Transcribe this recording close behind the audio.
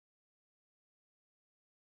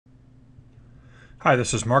Hi,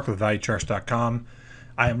 this is Mark with ValueCharts.com.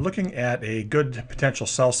 I am looking at a good potential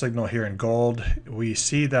sell signal here in gold. We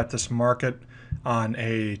see that this market on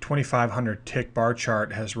a 2500 tick bar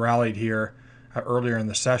chart has rallied here earlier in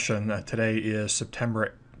the session. Today is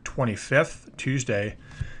September 25th, Tuesday.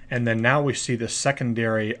 And then now we see this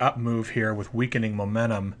secondary up move here with weakening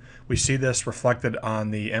momentum. We see this reflected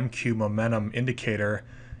on the MQ momentum indicator,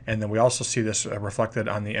 and then we also see this reflected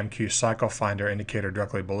on the MQ cycle finder indicator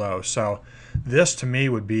directly below. So this to me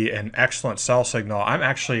would be an excellent sell signal. I'm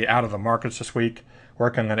actually out of the markets this week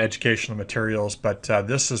working on educational materials, but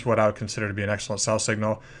this is what I would consider to be an excellent sell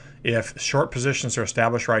signal. If short positions are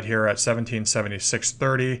established right here at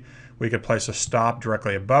 1776.30, we could place a stop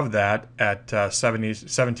directly above that at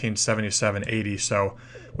 1777.80. So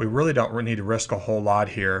we really don't need to risk a whole lot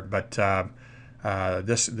here, but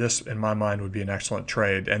this in my mind would be an excellent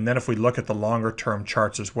trade. And then if we look at the longer term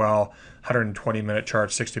charts as well, 120-minute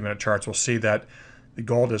charts, 60-minute charts, we'll see that the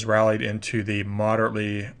gold has rallied into the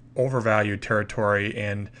moderately overvalued territory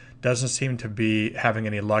and doesn't seem to be having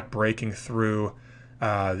any luck breaking through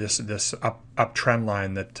this up trend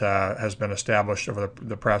line that has been established over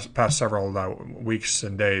the past several weeks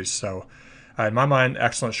and days. So in my mind,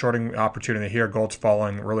 excellent shorting opportunity here. Gold's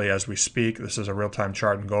falling really as we speak. This is a real-time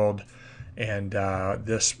chart in gold, and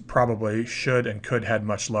this probably should and could head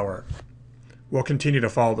much lower. We'll continue to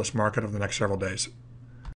follow this market over the next several days.